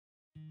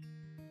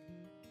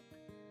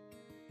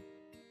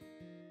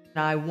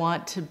I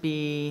want to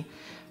be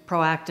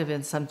proactive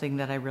in something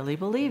that I really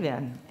believe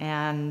in,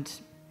 and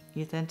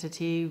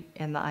Youthentity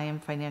and the I Am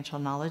Financial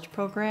Knowledge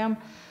program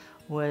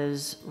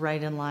was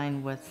right in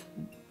line with,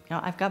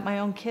 I've got my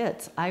own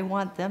kids. I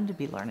want them to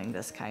be learning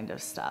this kind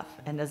of stuff.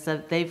 And as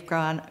they've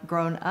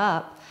grown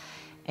up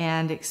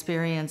and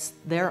experienced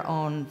their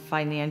own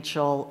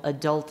financial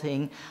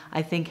adulting,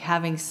 I think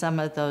having some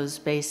of those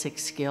basic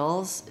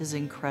skills is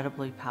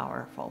incredibly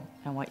powerful.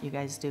 And what you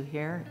guys do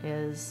here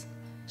is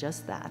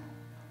just that.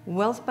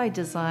 Wealth by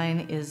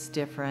Design is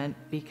different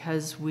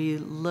because we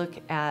look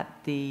at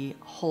the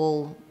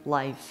whole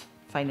life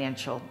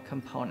financial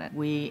component.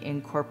 We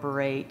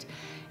incorporate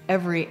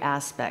every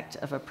aspect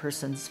of a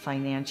person's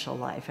financial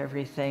life,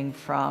 everything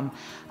from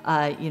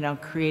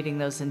creating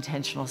those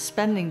intentional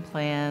spending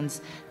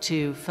plans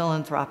to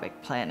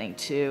philanthropic planning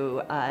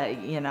to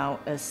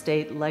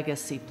estate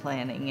legacy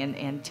planning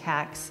and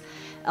tax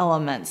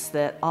elements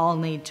that all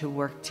need to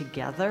work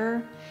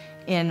together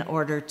in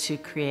order to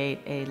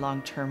create a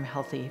long-term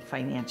healthy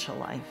financial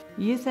life.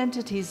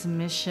 Youthentity's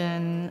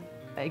mission,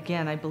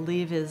 again, I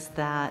believe, is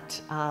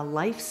that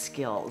life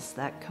skills,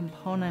 that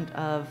component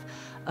of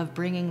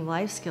bringing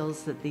life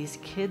skills that these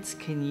kids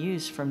can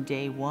use from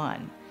day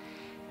one.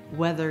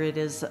 Whether it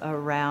is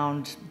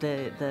around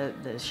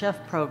the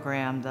chef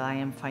program, the I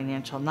Am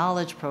Financial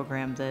Knowledge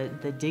program,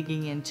 the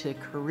digging into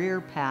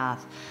career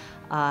path,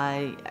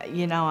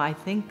 I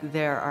think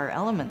there are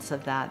elements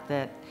of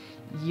that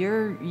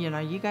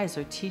you guys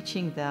are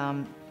teaching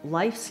them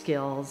life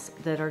skills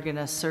that are going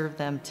to serve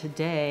them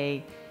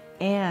today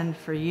and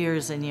for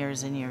years and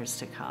years and years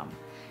to come.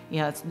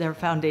 They're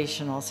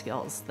foundational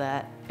skills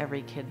that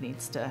every kid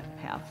needs to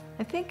have.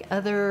 I think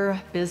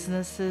other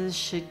businesses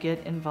should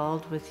get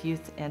involved with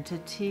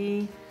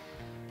Youthentity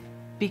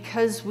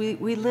because we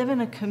live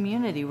in a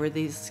community where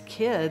these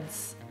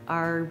kids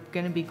are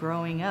going to be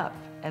growing up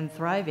and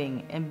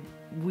thriving, and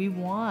we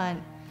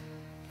want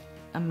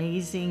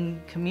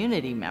amazing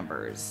community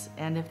members.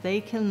 And if they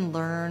can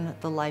learn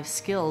the life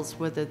skills,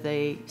 whether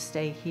they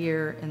stay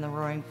here in the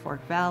Roaring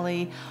Fork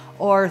Valley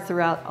or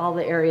throughout all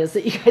the areas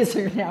that you guys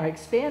are now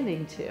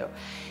expanding to,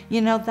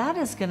 that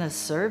is going to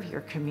serve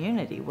your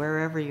community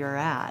wherever you're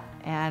at.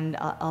 And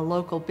a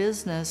local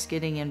business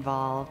getting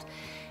involved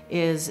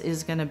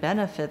is going to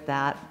benefit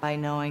that by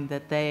knowing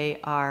that they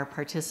are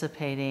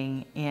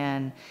participating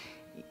in,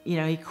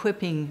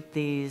 equipping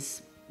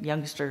these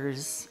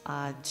youngsters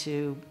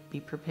to be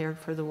prepared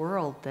for the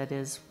world that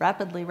is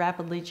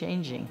rapidly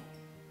changing.